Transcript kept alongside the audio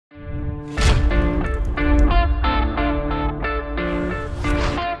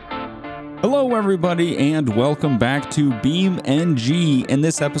Hello everybody and welcome back to BeamNG. In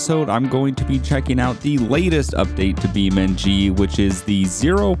this episode, I'm going to be checking out the latest update to BeamNG, which is the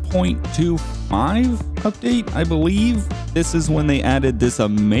 0.25 update, I believe. This is when they added this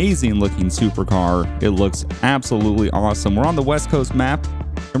amazing looking supercar. It looks absolutely awesome. We're on the West Coast map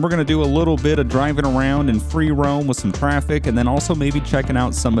and we're going to do a little bit of driving around in free roam with some traffic, and then also maybe checking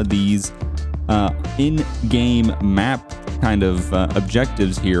out some of these in-game map kind of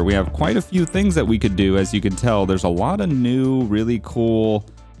objectives here. We have quite a few things that we could do. As you can tell, there's a lot of new, really cool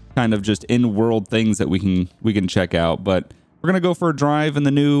kind of just in-world things that we can check out. But we're gonna go for a drive in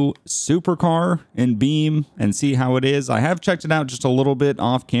the new supercar in Beam and see how it is. I have checked it out just a little bit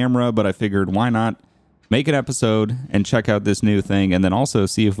off camera, but I figured why not make an episode and check out this new thing, and then also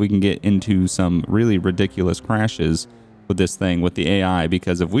see if we can get into some really ridiculous crashes with this thing with the AI,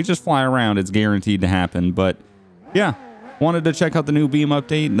 because if we just fly around, it's guaranteed to happen. But yeah, wanted to check out the new Beam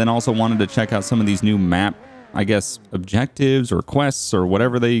update, and then also wanted to check out some of these new map, I guess, objectives or quests or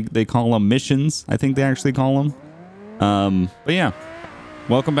whatever they call them, missions, I think they actually call them. But yeah,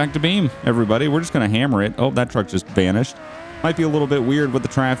 welcome back to Beam, everybody. We're just gonna hammer it. Oh, that truck just vanished. Might be a little bit weird with the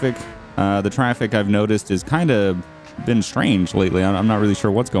traffic. The traffic I've noticed is kind of been strange lately. I'm not really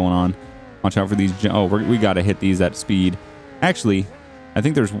sure what's going on. Watch out for these. Oh, we got to hit these at speed. Actually, I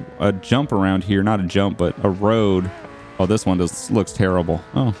think there's a jump around here. Not a jump, but a road. Oh, this one looks terrible.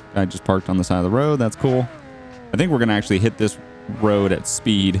 Oh, I just parked on the side of the road. That's cool. I think we're going to actually hit this road at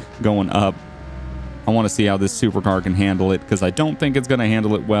speed going up. I want to see how this supercar can handle it, because I don't think it's going to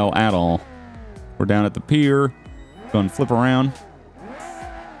handle it well at all. We're down at the pier. Go and flip around.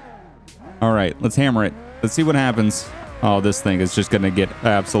 All right, let's hammer it. Let's see what happens. Oh, this thing is just going to get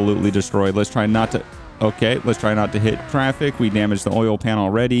absolutely destroyed. Let's try not to... Okay, let's try not to hit traffic. We damaged the oil pan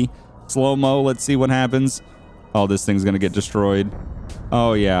already. Slow-mo, let's see what happens. Oh, this thing's going to get destroyed.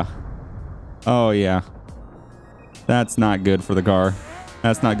 Oh, yeah. Oh, yeah. That's not good for the car.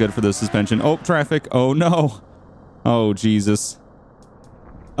 That's not good for the suspension. Oh, traffic. Oh, no. Oh, Jesus.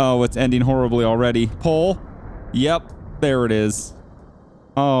 Oh, it's ending horribly already. Pole. Yep, there it is.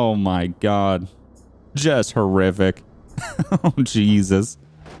 Oh, my God. Just horrific. Oh, Jesus.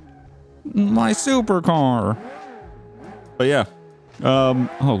 My supercar. But yeah.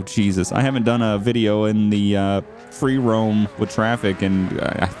 Oh, Jesus. I haven't done a video in the free roam with traffic in,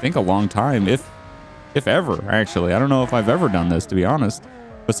 I think, a long time. If ever, actually. I don't know if I've ever done this, to be honest.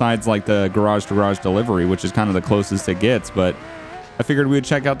 Besides, like, the garage-to-garage delivery, which is kind of the closest it gets. But I figured we would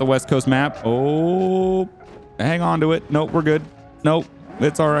check out the West Coast map. Oh, hang on to it. Nope, we're good. Nope,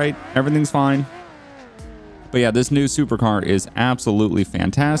 it's all right. Everything's fine. But yeah, this new supercar is absolutely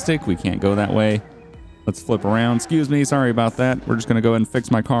fantastic. We can't go that way. Let's flip around. Excuse me, sorry about that. We're just gonna go ahead and fix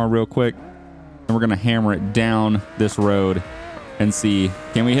my car real quick. And we're gonna hammer it down this road and see,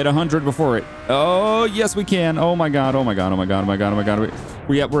 can we hit 100 before it? Oh, yes we can. Oh my God, oh my God, oh my God, oh my God, oh my God.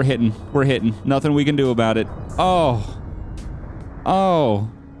 We're hitting, we're hitting. Nothing we can do about it. Oh.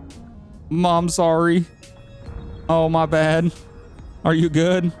 Oh. Mom, sorry. Oh, my bad. Are you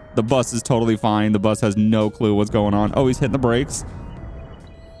good? The bus is totally fine. The bus has no clue what's going on. Oh, he's hitting the brakes.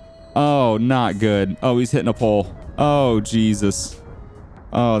 Oh, not good. Oh, he's hitting a pole. Oh, Jesus.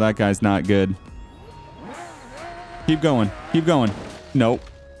 Oh, that guy's not good. Keep going. Keep going. Nope.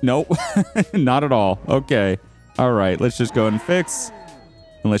 Nope. Not at all. Okay. All right. Let's just go and fix.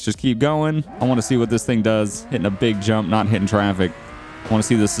 And let's just keep going. I want to see what this thing does. Hitting a big jump, not hitting traffic. I want to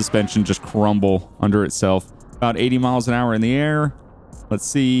see the suspension just crumble under itself. About 80 miles an hour in the air. Let's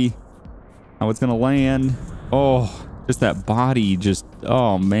see how it's going to land. Oh, just that body. Just,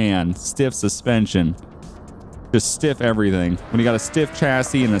 oh man, stiff suspension. Just stiff everything. When you got a stiff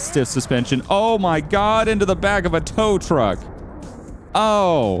chassis and a stiff suspension. Oh my God, into the back of a tow truck.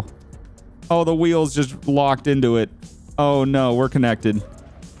 Oh. Oh, the wheels just locked into it. Oh no, we're connected.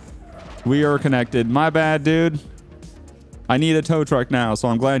 We are connected. My bad, dude. I need a tow truck now, so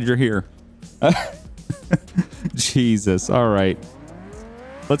I'm glad you're here. Jesus. All right.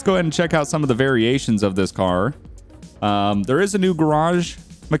 Let's go ahead and check out some of the variations of this car. There is a new garage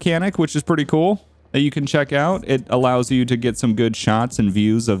mechanic, which is pretty cool, that you can check out. It allows you to get some good shots and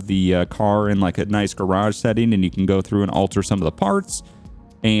views of the car in like a nice garage setting, and you can go through and alter some of the parts.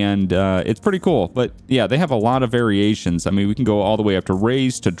 And it's pretty cool. But yeah, they have a lot of variations. I mean, we can go all the way up to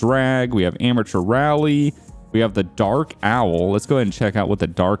race, to drag. We have amateur rally. We have the Dark Owl. Let's go ahead and check out what the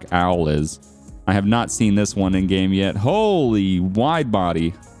Dark Owl is. I have not seen this one in game yet. Holy wide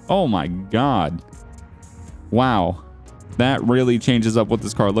body. Oh my God. Wow. That really changes up what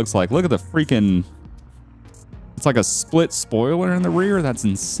this car looks like. Look at the freaking... It's like a split spoiler in the rear. That's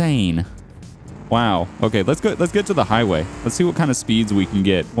insane. Wow. Okay, let's go. Let's get to the highway. Let's see what kind of speeds we can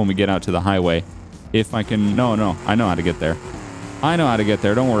get when we get out to the highway. If I can... No, I know how to get there. I know how to get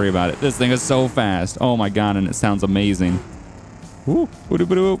there. Don't worry about it. This thing is so fast. Oh my God, and it sounds amazing. Ooh.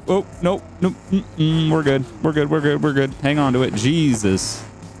 Oh, nope. We're good. We're good. Hang on to it. Jesus.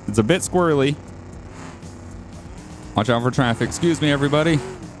 It's a bit squirrely. Watch out for traffic. Excuse me, everybody.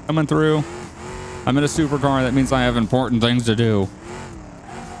 Coming through. I'm in a supercar. That means I have important things to do.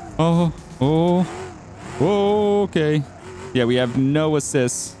 Okay. Yeah, we have no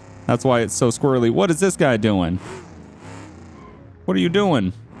assists. That's why it's so squirrely. What is this guy doing? What are you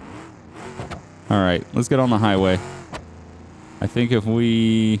doing? All right, let's get on the highway. I think if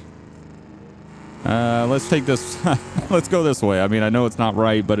we... let's take this... let's go this way. I mean, I know it's not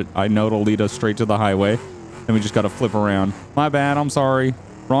right, but I know it'll lead us straight to the highway. And we just got to flip around. My bad. I'm sorry.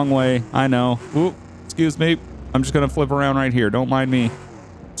 Wrong way. I know. Ooh, excuse me. I'm just going to flip around right here. Don't mind me.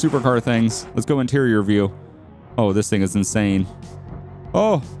 Supercar things. Let's go interior view. Oh, this thing is insane.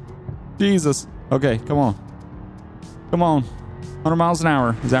 Oh, Jesus. Okay, come on. Come on. 100 miles an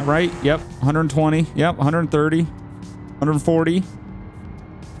hour. Is that right? Yep. 120. Yep. 130. 140.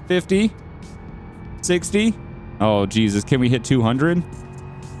 50. 60. Oh, Jesus. Can we hit 200?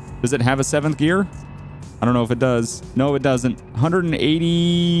 Does it have a 7th gear? I don't know if it does. No, it doesn't.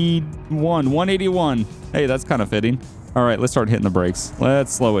 181. 181. Hey, that's kind of fitting. All right, let's start hitting the brakes.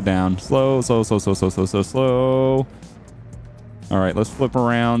 Let's slow it down. Slow. All right, let's flip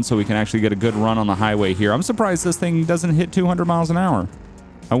around so we can actually get a good run on the highway here. I'm surprised this thing doesn't hit 200 miles an hour.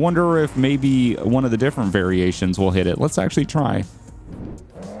 I wonder if maybe one of the different variations will hit it. Let's actually try.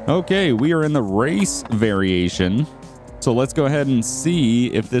 Okay, we are in the race variation. So let's go ahead and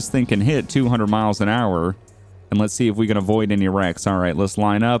see if this thing can hit 200 miles an hour. And let's see if we can avoid any wrecks. All right, let's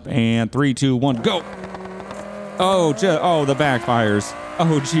line up. And 3, 2, 1, go. Oh, the backfires.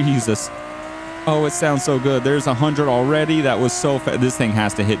 Oh, Jesus. Oh, it sounds so good. There's 100 already. That was so fast. This thing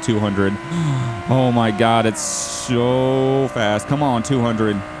has to hit 200. Oh, my God. It's so fast. Come on,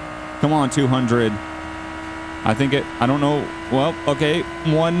 200. Come on, 200. I don't know. Well, okay.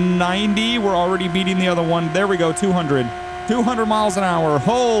 190. We're already beating the other one. There we go. 200. 200 miles an hour.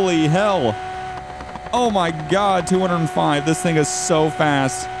 Holy hell. Oh, my God. 205. This thing is so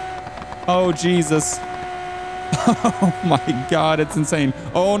fast. Oh, Jesus. Oh, my God. It's insane.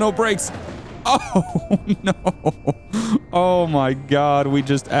 Oh, no brakes. Oh, no. Oh, my God. We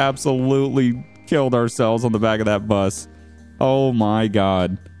just absolutely killed ourselves on the back of that bus. Oh, my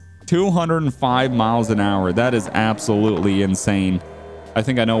God. 205 miles an hour. That is absolutely insane. I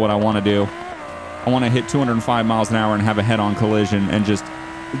think I know what I want to do. I want to hit 205 miles an hour and have a head-on collision, and just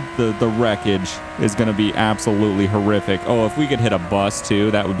the wreckage is going to be absolutely horrific. Oh, if we could hit a bus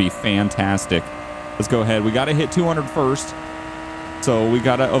too, that would be fantastic. Let's go ahead. We got to hit 200 first. So we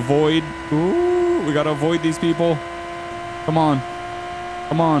got to avoid... Ooh, we got to avoid these people. Come on.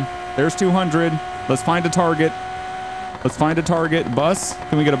 Come on. There's 200. Let's find a target. Let's find a target. Bus.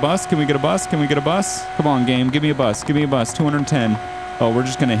 Can we get a bus? Can we get a bus? Can we get a bus? Come on, game. Give me a bus. Give me a bus. 210. Oh, we're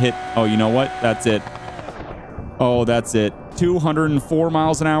just going to hit... Oh, you know what? That's it. Oh, that's it. 204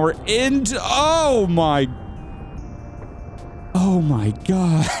 miles an hour into... Oh, my... Oh, my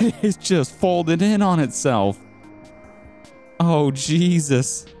God. It's just folded in on itself. Oh,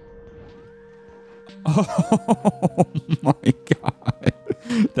 Jesus. Oh, my God.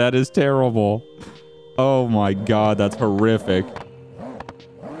 That is terrible. Oh, my God. That's horrific.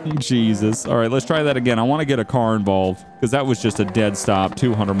 Jesus. All right, let's try that again. I want to get a car involved because that was just a dead stop.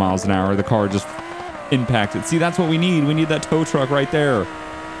 200 miles an hour. The car just impacted. See, that's what we need. We need that tow truck right there.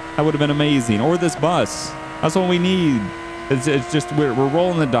 That would have been amazing. Or this bus. That's what we need. It's just we're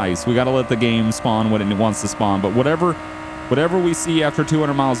rolling the dice. We got to let the game spawn when it wants to spawn. But whatever we see after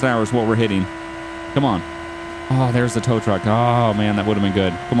 200 miles an hour is what we're hitting. Come on. Oh, there's the tow truck. Oh, man, that would have been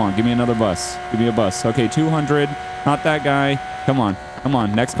good. Come on, give me another bus. Give me a bus. Okay, 200. Not that guy. Come on. Come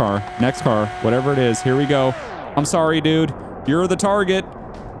on. Next car. Next car. Whatever it is. Here we go. I'm sorry, dude. You're the target.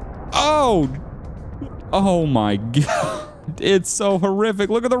 Oh. Oh, my God. It's so horrific.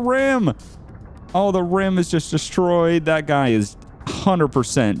 Look at the rim. Oh, the rim is just destroyed. That guy is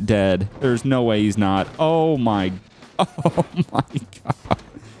 100% dead. There's no way he's not. Oh, my. Oh, my God.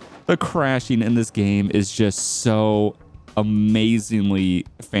 The crashing in this game is just so amazingly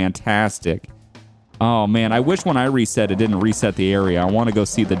fantastic. Oh, man. I wish when I reset, it didn't reset the area. I want to go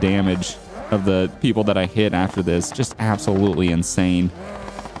see the damage of the people that I hit after this. Just absolutely insane.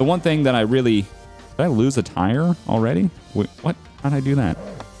 The one thing that I really... Did I lose a tire already? Wait, what? How did I do that?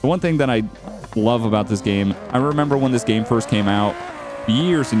 The one thing that I love about this game, I remember when this game first came out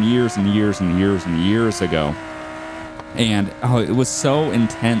years and years and years and years and years ago. And oh, it was so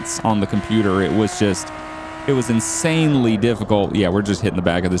intense on the computer. It was insanely difficult. Yeah, we're just hitting the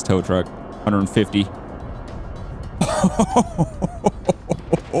back of this tow truck. 150.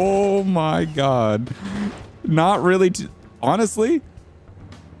 Oh my God. Not really. Honestly,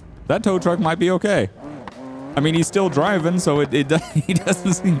 that tow truck might be okay. I mean, he's still driving, so he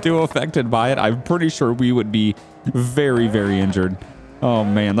doesn't seem too affected by it. I'm pretty sure we would be very, very injured. Oh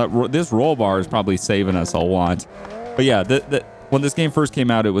man, this roll bar is probably saving us a lot. But yeah, when this game first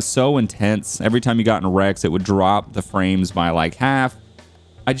came out, it was so intense. Every time you got in wrecks, it would drop the frames by like half.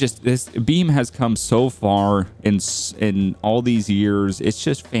 This Beam has come so far in all these years. It's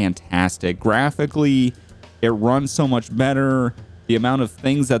just fantastic. Graphically, it runs so much better. The amount of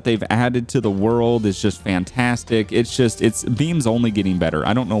things that they've added to the world is just fantastic. Beam's only getting better.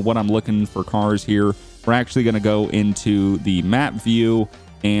 I don't know what I'm looking for cars here. We're actually going to go into the map view,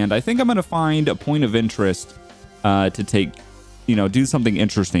 and I think I'm going to find a point of interest to take, do something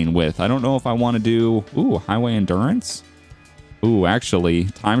interesting with. I don't know if I want to do, highway endurance. Actually,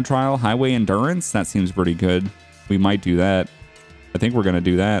 time trial, highway endurance. That seems pretty good. We might do that. I think we're going to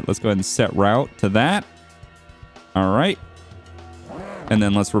do that. Let's go ahead and set route to that. All right. And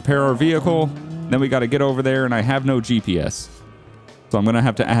then let's repair our vehicle. Then we got to get over there, and I have no GPS. So I'm going to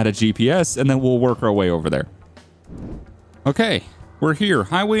have to add a GPS, and then we'll work our way over there. Okay, we're here.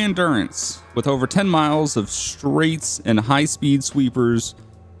 Highway endurance. With over 10 miles of straights and high-speed sweepers,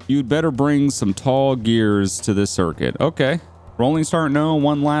 you'd better bring some tall gears to this circuit. Okay. Rolling start, no.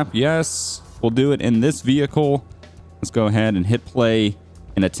 1 lap, yes. We'll do it in this vehicle. Let's go ahead and hit play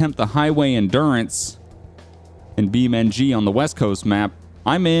and attempt the highway endurance in BeamNG on the West Coast map.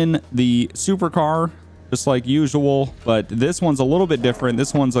 I'm in the supercar, just like usual, but this one's a little bit different.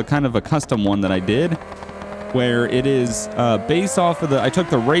 This one's a kind of a custom one that I did, where it is based off of I took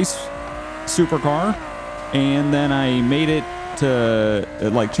the race supercar, and then I made it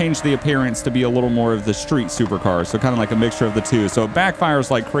to change the appearance to be a little more of the street supercar. So kind of like a mixture of the two. So it backfires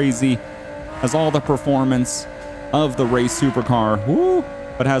like crazy, has all the performance of the race supercar,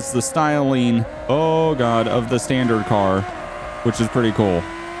 but has the styling, oh God, of the standard car, which is pretty cool,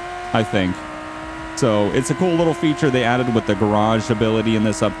 I think. So it's a cool little feature they added with the garage ability in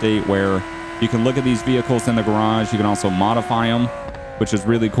this update, where you can look at these vehicles in the garage. You can also modify them, which is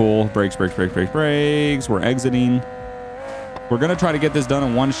really cool. Brakes, brakes, brakes, brakes, brakes. We're exiting. We're going to try to get this done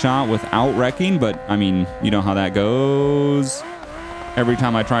in one shot without wrecking, but I mean, you know how that goes. Every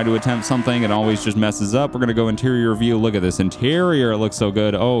time I try to attempt something, it always just messes up. We're going to go interior view. Look at this interior. It looks so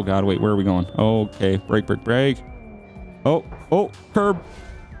good. Oh God, wait, where are we going? Okay, brake, brake, brake. Oh, curb.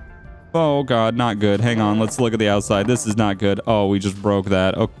 Oh God, not good. Hang on, let's look at the outside. This is not good. Oh, we just broke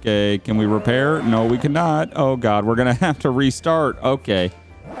that. Okay, can we repair? No, we cannot. Oh God, we're gonna have to restart. Okay,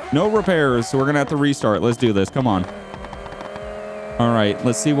 no repairs, so we're gonna have to restart. Let's do this, come on. All right,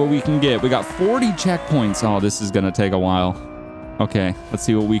 let's see what we can get. We got 40 checkpoints. Oh, this is gonna take a while. Okay, let's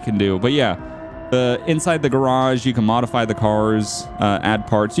see what we can do. But yeah, inside the garage, you can modify the cars, add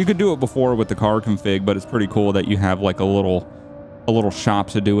parts. You could do it before with the car config, but it's pretty cool that you have like a little shop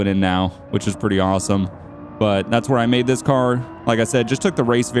to do it in now, which is pretty awesome. But that's where I made this car. Like I said, just took the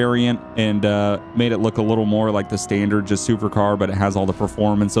race variant and made it look a little more like the standard just supercar, but it has all the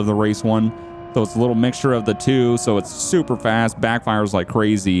performance of the race one. So it's a little mixture of the two. So it's super fast, backfires like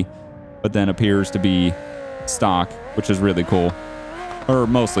crazy, but then appears to be stock, which is really cool. Or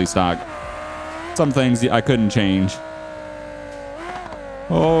mostly stock. Some things I couldn't change.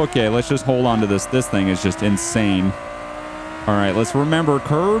 Okay, let's just hold on to this. This thing is just insane. All right, let's remember,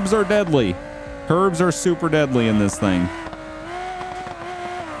 curbs are deadly. Curbs are super deadly in this thing.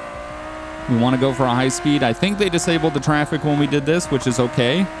 We want to go for a high speed. I think they disabled the traffic when we did this, which is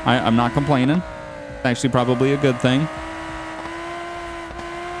okay. I'm not complaining. It's actually probably a good thing.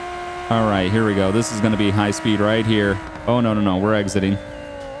 All right, here we go. This is going to be high speed right here. Oh, no, we're exiting.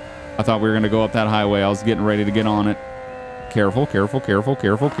 I thought we were going to go up that highway. I was getting ready to get on it. Careful, careful, careful,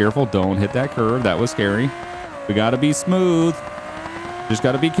 careful, careful. Don't hit that curve. That was scary. We got to be smooth. Just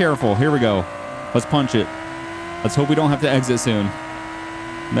got to be careful. Here we go. Let's punch it. Let's hope we don't have to exit soon.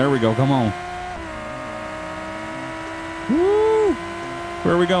 There we go. Come on. Woo!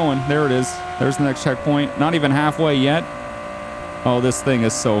 Where are we going? There it is. There's the next checkpoint. Not even halfway yet. Oh, this thing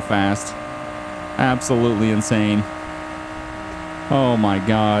is so fast. Absolutely insane. Oh my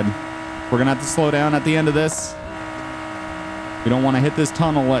God. We're going to have to slow down at the end of this. We don't want to hit this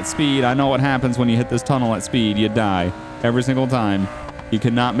tunnel at speed. I know what happens when you hit this tunnel at speed. You die every single time. You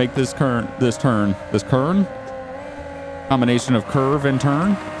cannot make this turn. Combination of curve and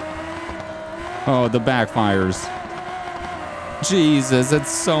turn. Oh, the backfires. Jesus,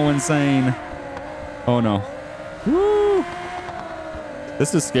 it's so insane. Oh no. Woo!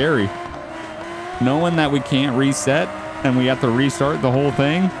 This is scary. Knowing that we can't reset and we have to restart the whole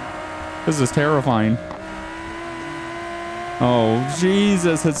thing. This is terrifying. Oh,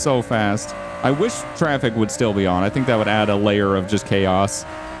 Jesus, it's so fast. I wish traffic would still be on. I think that would add a layer of just chaos.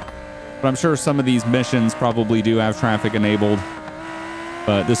 But I'm sure some of these missions probably do have traffic enabled.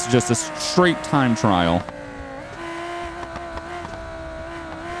 But this is just a straight time trial.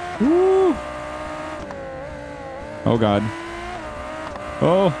 Woo! Oh, God.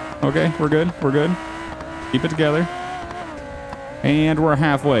 Oh, okay. We're good. We're good. Keep it together. And we're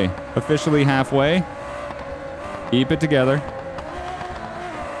halfway. Officially halfway. Keep it together.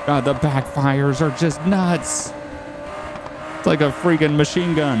 God, the backfires are just nuts. It's like a freaking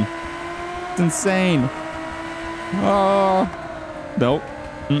machine gun. It's insane. Oh. Nope.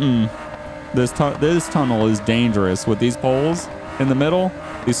 This tunnel is dangerous with these poles in the middle.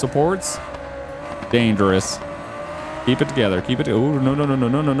 These supports. Dangerous. Keep it together. Keep it. Oh, no, no, no, no,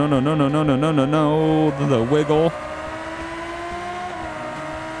 no, no, no, no, no, no, no, no, no, no, no. The wiggle.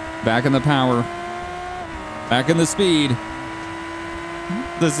 Back in the power. Back in the speed.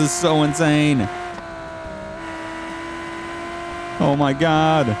 This is so insane. Oh my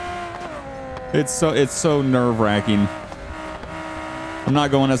God. It's so nerve-wracking. I'm not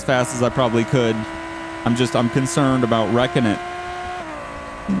going as fast as I probably could. I'm concerned about wrecking it.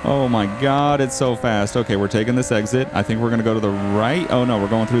 Oh my God, it's so fast. Okay, we're taking this exit. I think we're gonna go to the right. Oh no, we're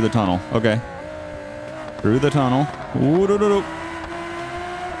going through the tunnel. Okay. Through the tunnel. Ooh, doo, doo, doo.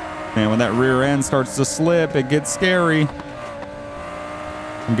 Man, when that rear end starts to slip, it gets scary.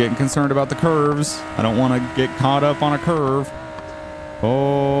 I'm getting concerned about the curves. I don't want to get caught up on a curve.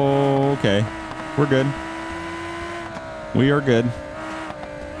 Oh, okay. We're good. We are good.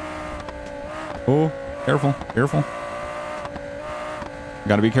 Oh, careful, careful.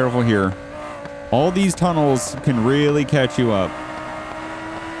 Gotta be careful here. All these tunnels can really catch you up.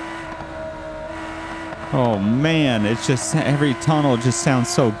 Oh man, it's just every tunnel just sounds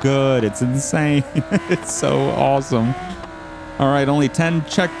so good. It's insane. It's so awesome. All right, only 10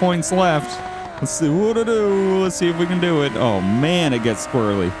 checkpoints left. Let's see what to do. Let's see if we can do it. Oh man, it gets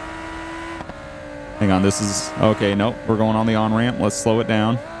squirrely. Hang on, this is okay. Nope, we're going on the on-ramp. Let's slow it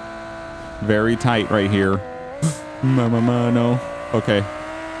down. Very tight right here. No. Okay.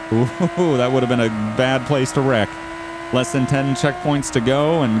 Ooh, that would have been a bad place to wreck. Less than 10 checkpoints to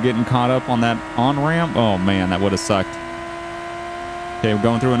go and getting caught up on that on-ramp. Oh man, that would have sucked. Okay, we're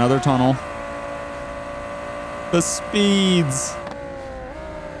going through another tunnel. The speeds.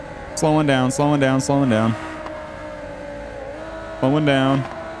 Slowing down, slowing down, slowing down. Slowing down.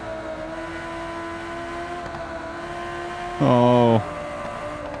 Oh.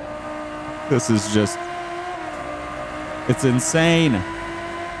 This is just... It's insane.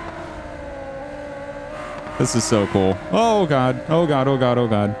 This is so cool. Oh God. Oh God. Oh God. Oh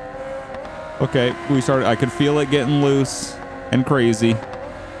God. Okay, we started. I could feel it getting loose and crazy.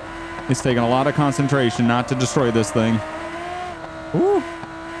 It's taking a lot of concentration not to destroy this thing. Woo.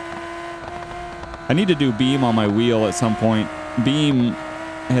 I need to do beam on my wheel at some point. Beam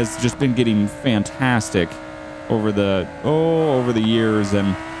has just been getting fantastic over the years,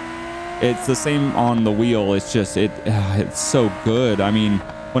 and it's the same on the wheel. It's just it's so good. I mean,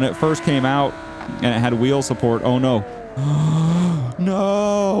 when it first came out and it had wheel support. Oh no.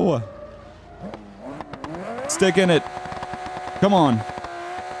 No. Stick in it. Come on.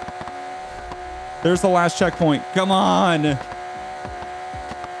 There's the last checkpoint. Come on.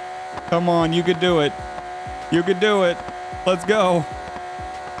 Come on, you could do it. You could do it. Let's go.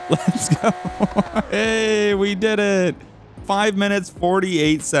 Let's go. Hey, we did it. 5 minutes,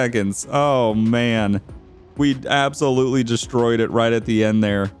 48 seconds. Oh, man. We absolutely destroyed it right at the end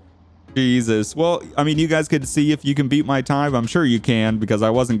there. Jesus. Well, I mean, you guys could see if you can beat my time. I'm sure you can, because I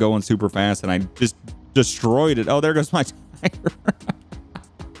wasn't going super fast and I just destroyed it. Oh, there goes my tire.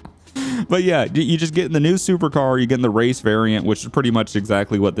 But yeah, you just get in the new supercar, you get in the race variant, which is pretty much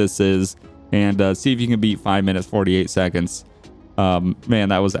exactly what this is, and see if you can beat 5 minutes, 48 seconds. Man,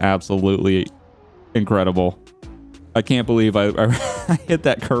 that was absolutely incredible. I can't believe I hit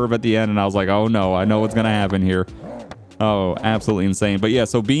that curve at the end and I was like, oh no, I know what's going to happen here. Oh, absolutely insane. But yeah,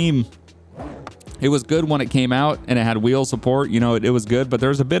 so Beam, it was good when it came out and it had wheel support. You know, it was good, but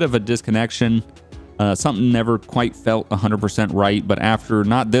there's a bit of a disconnection. Something never quite felt 100% right, but after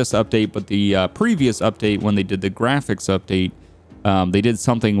not this update, but the previous update when they did the graphics update, they did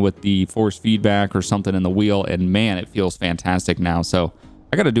something with the force feedback or something in the wheel, and man, it feels fantastic now. So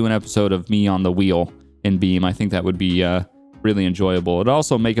I got to do an episode of me on the wheel in Beam. I think that would be really enjoyable. It'd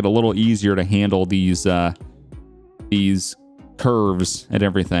also make it a little easier to handle these curves and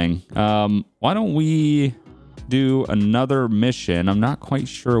everything. Why don't we do another mission. I'm not quite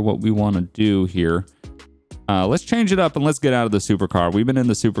sure what we want to do here. Let's change it up and let's get out of the supercar. We've been in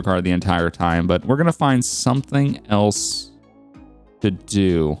the supercar the entire time, but we're going to find something else to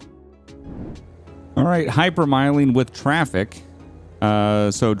do. All right, hypermiling with traffic.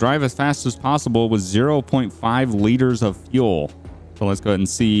 So drive as fast as possible with 0.5 liters of fuel. So let's go ahead and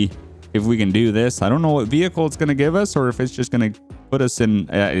see if we can do this. I don't know what vehicle it's going to give us or if it's just going to put us in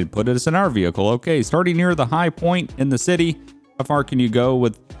our vehicle. Okay, starting near the high point in the city. How far can you go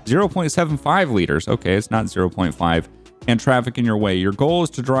with 0.75 liters? Okay, it's not 0.5. And traffic in your way. Your goal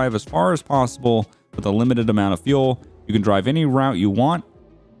is to drive as far as possible with a limited amount of fuel. You can drive any route you want.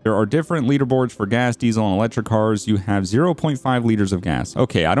 There are different leaderboards for gas, diesel, and electric cars. You have 0.5 liters of gas.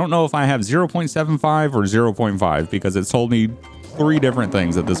 Okay, I don't know if I have 0.75 or 0.5 because it's told me 3 different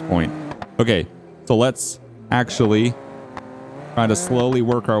things at this point. Okay, so let's actually try to slowly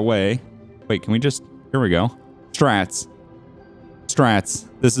work our way. Wait, can we just... Here we go. Strats. Strats.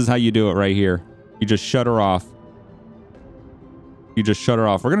 This is how you do it right here. You just shut her off. You just shut her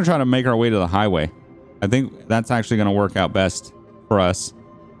off. We're going to try to make our way to the highway. I think that's actually going to work out best for us.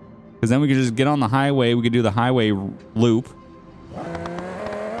 Because then we could just get on the highway. We could do the highway loop.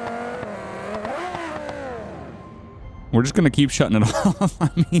 We're just going to keep shutting it off. I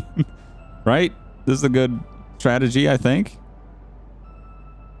mean, right? This is a good strategy, I think.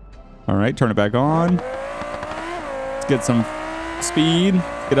 All right, turn it back on. Let's get some speed.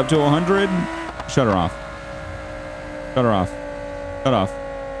 Get up to 100. Shut her off. Shut her off. Shut off.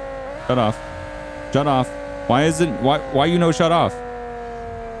 Shut off. Shut off. Why is it... Why you no shut off?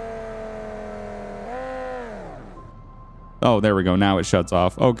 Oh, there we go. Now it shuts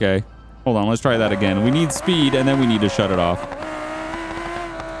off. Okay. Hold on. Let's try that again. We need speed, and then we need to shut it off.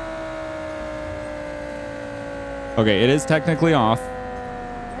 Okay, it is technically off.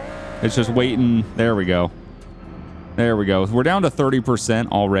 It's just waiting. There we go. There we go. We're down to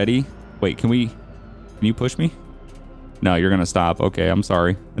 30% already. Wait, can you push me? No, you're going to stop. Okay, I'm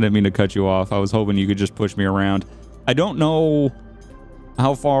sorry. I didn't mean to cut you off. I was hoping you could just push me around. I don't know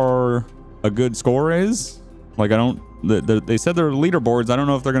how far a good score is. Like, I don't... They said they're leaderboards. I don't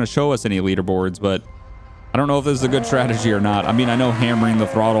know if they're going to show us any leaderboards, but I don't know if this is a good strategy or not. I mean, I know hammering the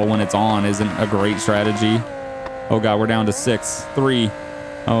throttle when it's on isn't a great strategy. Oh, God, we're down to 6, 3.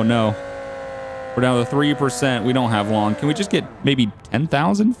 Oh, no. We're down to 3%. We don't have long. Can we just get maybe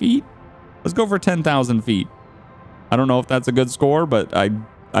 10,000 feet? Let's go for 10,000 feet. I don't know if that's a good score, but I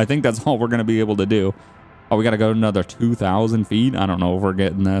think that's all we're going to be able to do. Oh, we got to go another 2,000 feet? I don't know if we're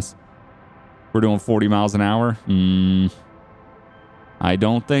getting this. We're doing 40 miles an hour. I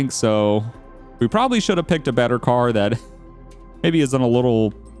don't think so. We probably should have picked a better car that maybe isn't a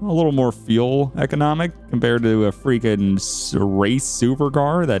little more fuel economic compared to a freaking race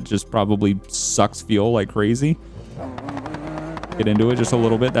supercar that just probably sucks fuel like crazy. Get into it just a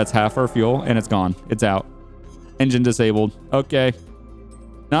little bit. That's half our fuel and it's gone. It's out. Engine disabled. Okay.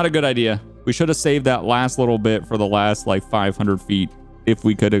 Not a good idea. We should have saved that last little bit for the last like 500 feet. If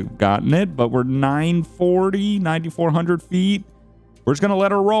we could have gotten it, but we're 9,400 feet. We're just going to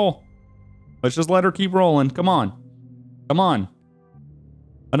let her roll. Let's just let her keep rolling. Come on. Come on.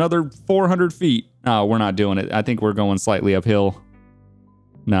 Another 400 feet. Oh, we're not doing it. I think we're going slightly uphill.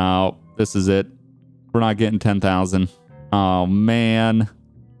 No, this is it. We're not getting 10,000. Oh, man.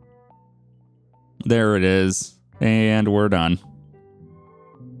 There it is. And we're done.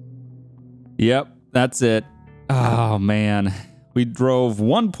 Yep, that's it. Oh, man. We drove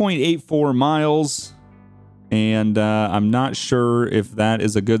 1.84 miles, and I'm not sure if that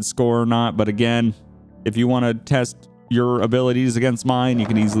is a good score or not. But again, if you want to test your abilities against mine, you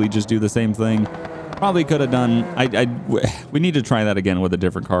can easily just do the same thing. Probably could have done... we need to try that again with a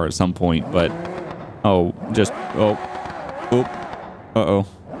different car at some point, but... Oh, just... Oh. Oop. Uh-oh.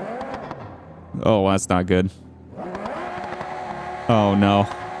 Oh, that's not good. Oh, no.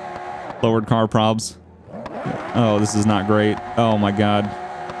 Lowered car probs. Oh, this is not great. Oh my God.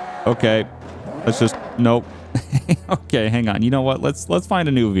 Okay. Let's just... Nope. Okay, hang on. You know what? Let's find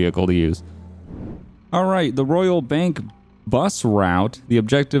a new vehicle to use. All right, the Royal Bank bus route. The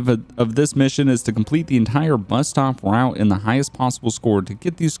objective of this mission is to complete the entire bus stop route in the highest possible score. To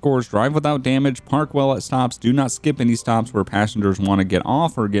get these scores, drive without damage, park well at stops, do not skip any stops where passengers want to get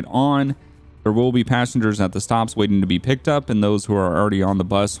off or get on. There will be passengers at the stops waiting to be picked up, and those who are already on the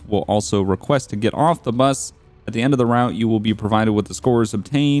bus will also request to get off the bus. At the end of the route, you will be provided with the scores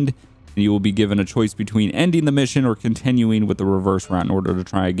obtained, and you will be given a choice between ending the mission or continuing with the reverse route in order to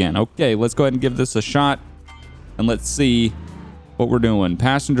try again. Okay, let's go ahead and give this a shot, and let's see what we're doing.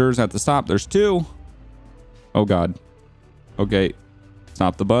 Passengers at the stop, there's 2. Oh, God. Okay,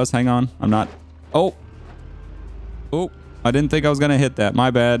 stop the bus. Hang on. I'm not... Oh, Oh, I didn't think I was going to hit that.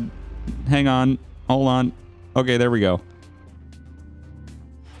 My bad. Hang on. Hold on. Okay, there we go.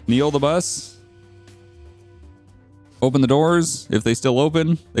 Kneel the bus. Open the doors. If they still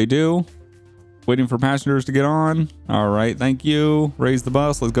open, they do. Waiting for passengers to get on. All right, thank you. Raise the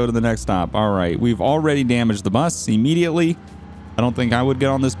bus. Let's go to the next stop. All right, we've already damaged the bus immediately. I don't think I would get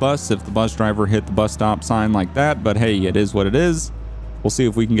on this bus if the bus driver hit the bus stop sign like that, but hey, it is what it is. We'll see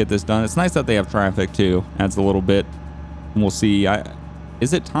if we can get this done. It's nice that they have traffic too. Adds a little bit. And we'll see.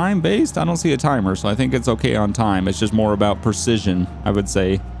 Is it time-based? I don't see a timer, so I think it's okay on time. It's just more about precision, I would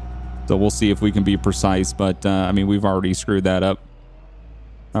say. So we'll see if we can be precise, but I mean, we've already screwed that up.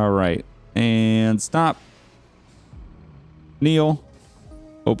 All right. And stop. Kneel.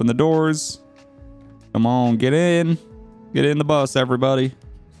 Open the doors. Come on, get in. Get in the bus, everybody.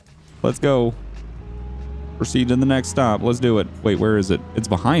 Let's go. Proceed to the next stop. Let's do it. Wait, where is it? It's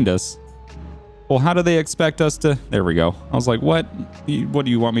behind us. Well, how do they expect us to... There we go. I was like, what? What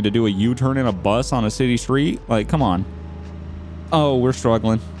do you want me to do? A U-turn in a bus on a city street? Like, come on. Oh, we're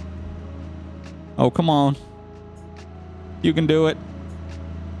struggling. Oh, come on. You can do it.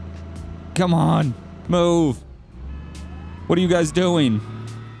 Come on. Move. What are you guys doing?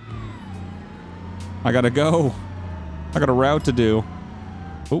 I gotta go. I got a route to do.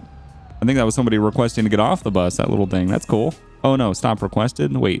 Oh, I think that was somebody requesting to get off the bus, that little thing. That's cool. Oh, no. Stop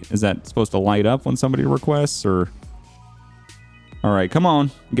requested. Wait, is that supposed to light up when somebody requests or... All right, come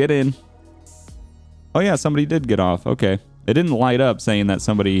on. Get in. Oh, yeah, somebody did get off. Okay. It didn't light up saying that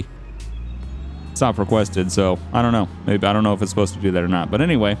somebody stopped requested, so I don't know. Maybe I don't know if it's supposed to do that or not. But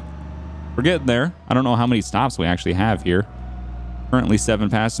anyway... We're getting there. I don't know how many stops we actually have here. Currently 7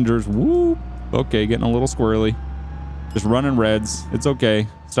 passengers. Woo! Okay, getting a little squirrely. Just running reds. It's okay.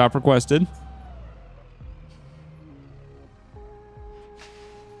 Stop requested.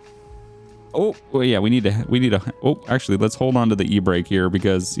 Oh, well, yeah, we need to. Oh, actually, let's hold on to the e-brake here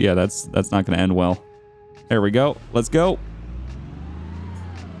because yeah, that's not going to end well. There we go. Let's go.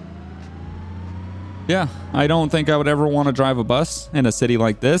 Yeah, I don't think I would ever want to drive a bus in a city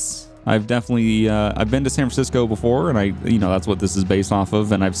like this. I've definitely, I've been to San Francisco before, and that's what this is based off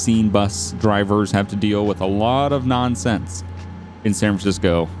of, and I've seen bus drivers have to deal with a lot of nonsense in San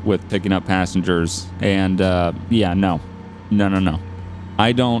Francisco with picking up passengers, and yeah, no.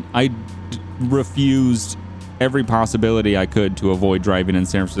 I refused every possibility I could to avoid driving in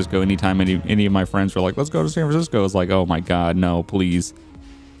San Francisco. Anytime any of my friends were like, let's go to San Francisco, it's like, oh my God, no, please.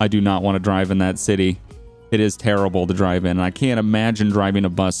 I do not want to drive in that city. It is terrible to drive in. I can't imagine driving a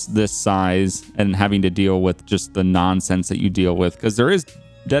bus this size and having to deal with just the nonsense that you deal with. Because there is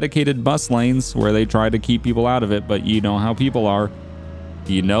dedicated bus lanes where they try to keep people out of it, but you know how people are.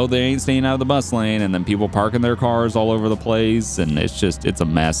 You know they ain't staying out of the bus lane, and then people parking their cars all over the place, and it's a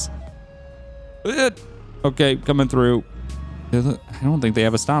mess. Okay, coming through. I don't think they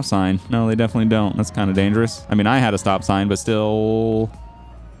have a stop sign. No, they definitely don't. That's kind of dangerous. I mean, I had a stop sign, but still...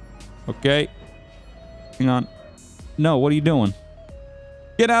 Okay. Hang on. No, what are you doing?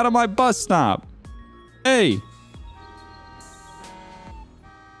 Get out of my bus stop. Hey.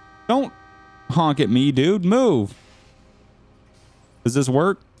 Don't honk at me, dude. Move. Does this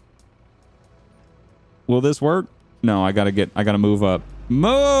work? Will this work? No, I gotta move up.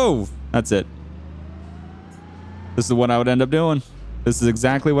 Move! That's it. This is what I would end up doing. This is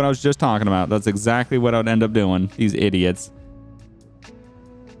exactly what I was just talking about. That's exactly what I would end up doing. These idiots.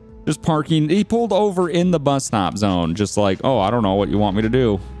 Just parking. He pulled over in the bus stop zone. Just like, oh, I don't know what you want me to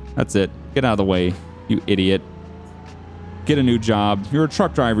do. That's it. Get out of the way, you idiot. Get a new job. You're a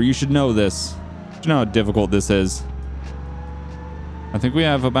truck driver. You should know this. You know how difficult this is. I think we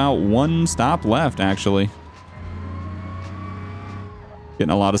have about 1 stop left, actually.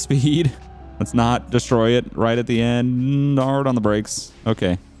 Getting a lot of speed. Let's not destroy it right at the end. Hard on the brakes.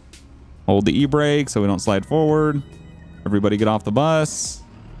 Okay. Hold the e-brake so we don't slide forward. Everybody get off the bus.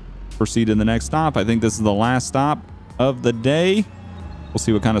 Proceed to the next stop. I think this is the last stop of the day. We'll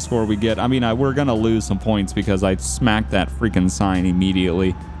see what kind of score we get. I mean, we're going to lose some points because I smacked that freaking sign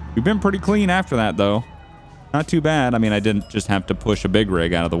immediately. We've been pretty clean after that, though. Not too bad. I mean, I didn't just have to push a big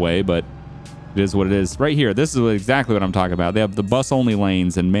rig out of the way, but it is what it is. Right here, this is exactly what I'm talking about. They have the bus-only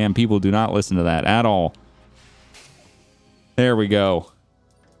lanes, and man, people do not listen to that at all. There we go.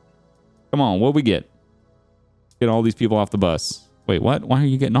 Come on, what'd we get? Get all these people off the bus. Wait, what? Why are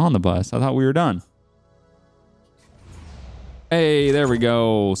you getting on the bus? I thought we were done. Hey, there we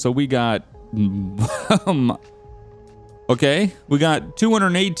go. So we got... okay, we got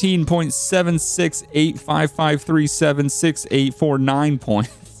 218.76855376849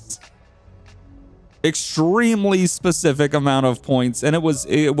 points. extremely specific amount of points, and it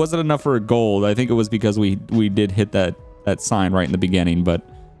wasn't enough for a gold. I think it was because we did hit that sign right in the beginning, but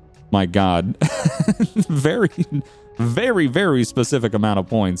my God, very, very, very specific amount of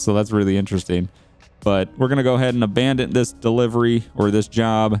points. So that's really interesting. But we're going to go ahead and abandon this delivery or this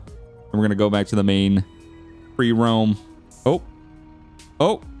job. And we're going to go back to the main free roam.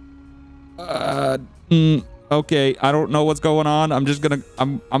 Okay. I don't know what's going on. I'm just going to,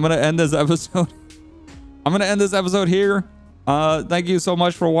 I'm going to end this episode. I'm going to end this episode here. Thank you so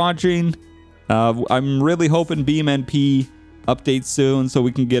much for watching. I'm really hoping BeamNP updates soon so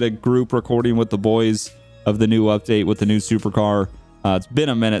we can get a group recording with the boys of the new update with the new supercar. It's been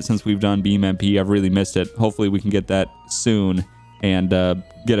a minute since we've done BeamNP. I've really missed it. Hopefully we can get that soon and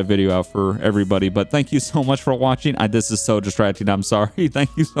get a video out for everybody. But thank you so much for watching. This is so distracting. I'm sorry. Thank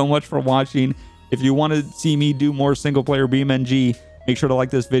you so much for watching. If you want to see me do more single player BeamNG, make sure to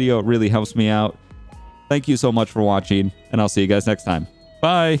like this video. It really helps me out. Thank you so much for watching, and I'll see you guys next time.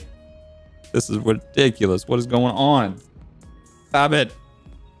 Bye. This is ridiculous. What is going on? Stop it.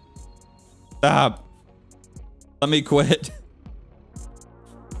 Stop. Let me quit.